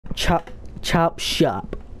chop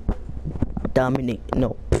shop. Dominate.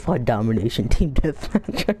 No, fuck domination. Team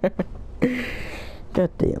deathmatch.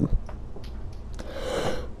 God damn.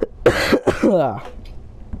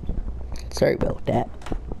 Sorry about that.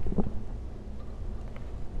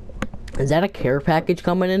 Is that a care package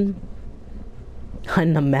coming in?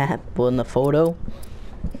 On the map or in the photo?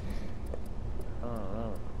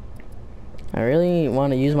 I really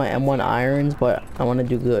want to use my M1 irons, but I want to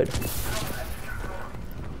do good.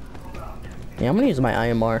 Yeah, I'm gonna use my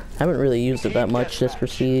IMR. I haven't really used it that much this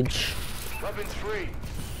Prestige. I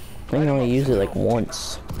think I only used it like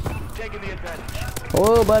once.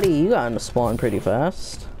 Oh, buddy, you got in the spawn pretty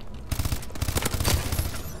fast.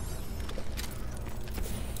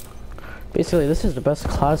 Basically, this is the best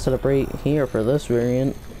class setup right here for this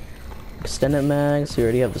variant. Extended mags, you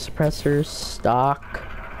already have the suppressors, stock,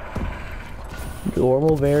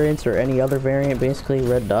 normal variants or any other variant, basically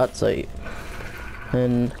red dot sight.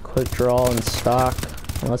 And quick draw and stock,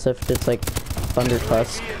 unless if it's like Thunder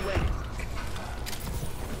Tusk.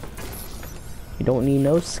 You don't need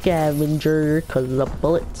no scavenger, cause the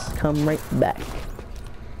bullets come right back.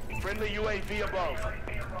 Friendly UAV above.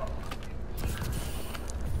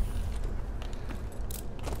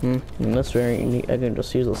 In this variant, I can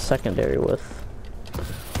just use a secondary with.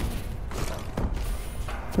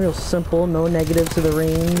 Real simple, no negative to the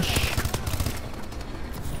range.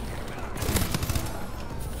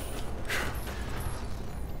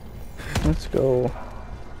 Let's go.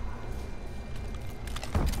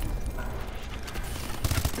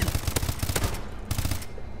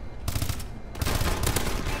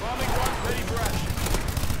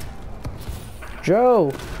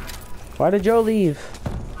 Joe! Why did Joe leave?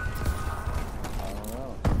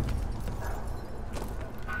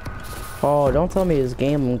 Oh, don't tell me his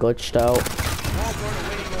game glitched out.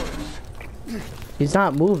 He's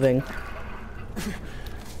not moving.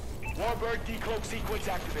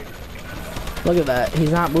 Look at that,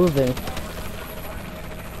 he's not moving. I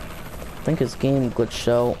think his game glitched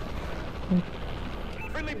out.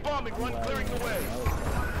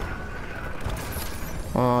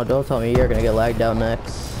 Oh, don't tell me you're gonna get lagged out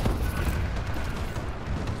next.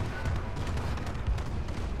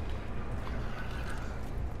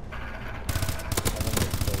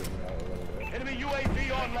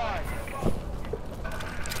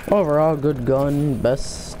 Overall, good gun,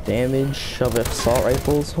 best damage of assault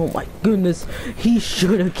rifles. Oh my goodness, he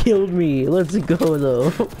should have killed me. Let's go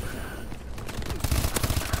though.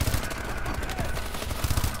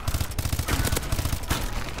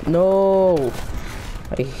 No,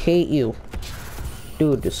 I hate you.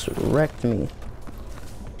 Dude just wrecked me.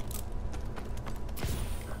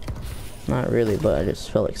 Not really, but I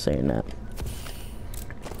just felt like saying that.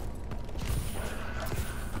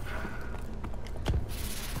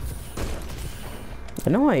 I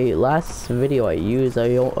know last video I used, I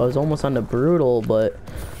was almost on the brutal, but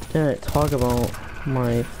didn't talk about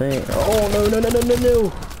my thing. Oh no no no no no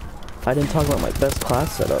no! I didn't talk about my best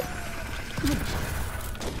class setup.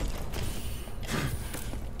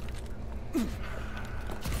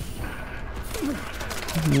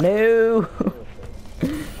 No.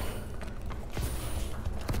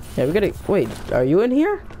 Yeah, we gotta wait. Are you in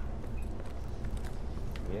here?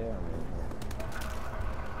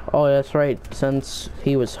 Oh, that's right. Since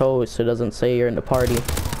he was host, it doesn't say you're in the party.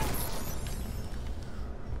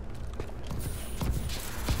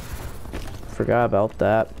 Forgot about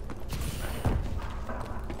that.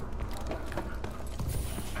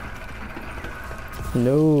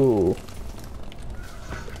 No.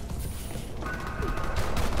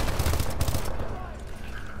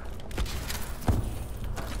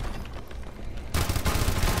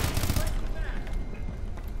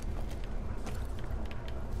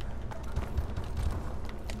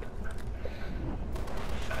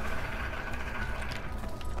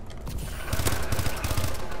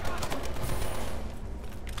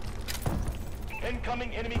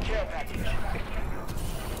 Incoming enemy care package.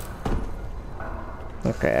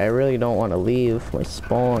 Okay, I really don't want to leave my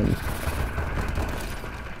spawn.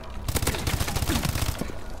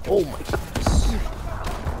 Oh my goodness.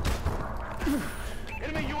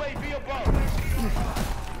 Enemy UAV above.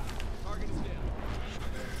 Enemy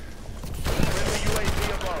UAV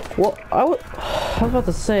above. Well, I was about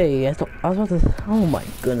to say, oh my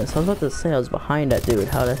goodness, I was about to say I was behind that dude.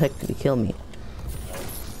 How the heck did he kill me?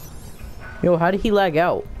 Yo, how did he lag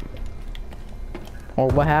out? Or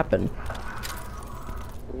what happened?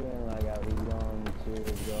 He didn't lag out. He's going to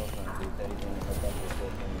his girlfriend. He said he's going to hook up with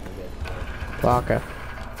her to get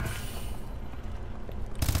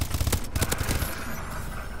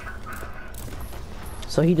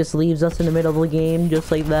So he just leaves us in the middle of the game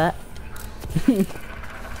just like that? Yeah.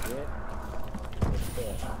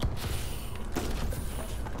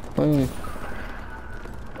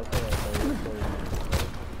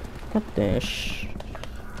 God dash.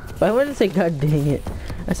 Why would I say god dang it?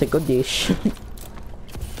 I said god dash.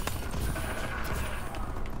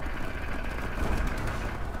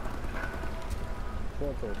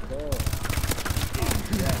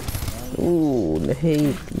 Ooh,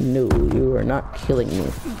 hey, no, you are not killing me.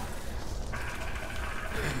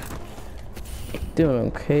 Doing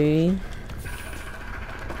okay.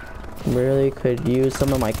 Really could use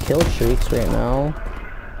some of my kill streaks right now.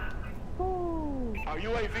 Our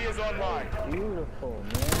UAV is online. Beautiful,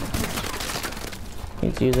 man.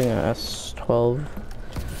 He's using a S12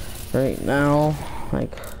 right now.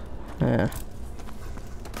 Like, eh.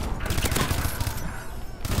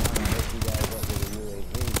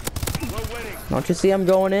 We're winning. Don't you see I'm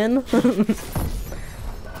going in?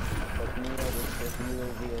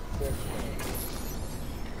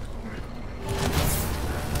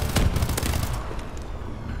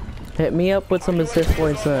 Hit me up with some assist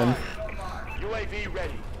points then. UAV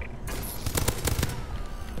ready.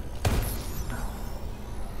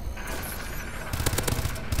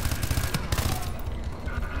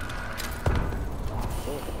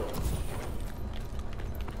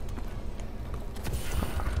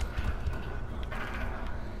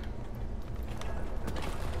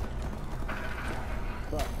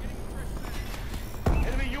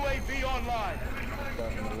 Enemy UAV online.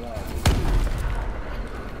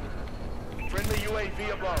 Friendly UAV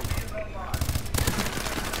above.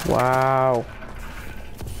 Wow.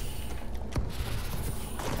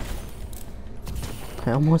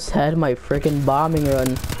 I almost had my freaking bombing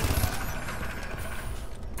run.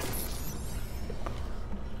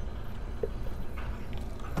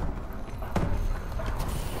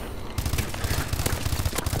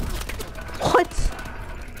 What?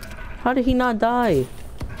 How did he not die?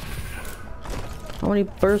 How many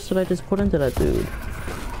bursts did I just put into that dude?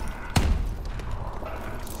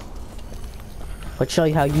 I'll show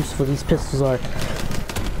you how useful these pistols are.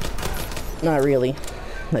 Not really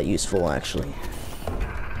that useful, actually.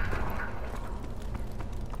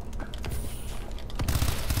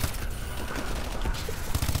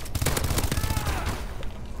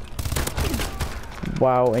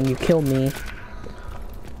 Wow, and you kill me.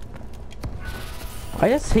 I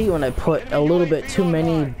just hate when I put a little bit too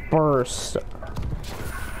many bursts,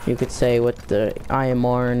 you could say, with the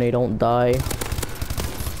IMR and they don't die.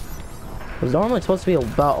 It's normally supposed to be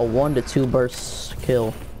about a 1 to 2 bursts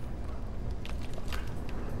kill.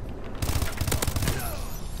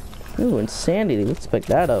 Ooh, insanity. Let's pick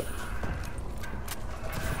that up.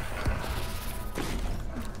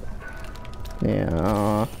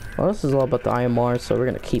 Yeah, well, this is all about the IMR, so we're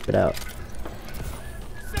gonna keep it out.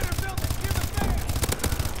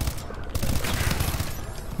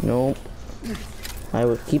 Nope. I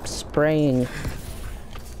would keep spraying.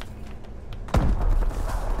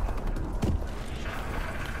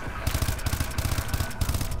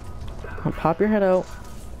 Pop your head out.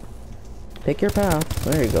 Pick your path.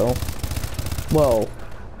 There you go. Whoa.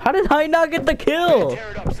 How did I not get the kill? Tear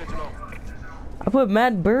it up, Sentinel. I put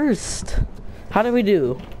mad burst. How did we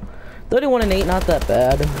do? 31 and 8, not that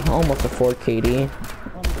bad. Almost a 4 KD.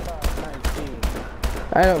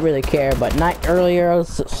 I don't really care, but night earlier I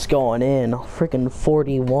was just going in. Freaking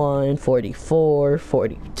 41, 44,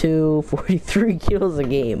 42, 43 kills a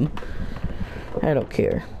game. I don't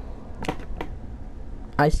care.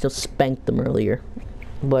 I still spanked them earlier.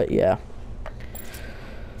 But yeah.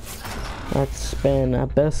 That's been a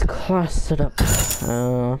best class setup.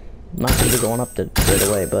 Not gonna be going up to right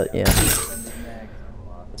away, but yeah.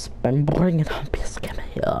 It's been Bringiton.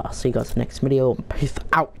 Yeah, see you guys next video. Peace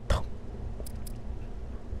out.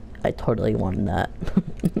 I totally wanted that.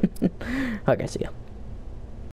 Okay, see ya.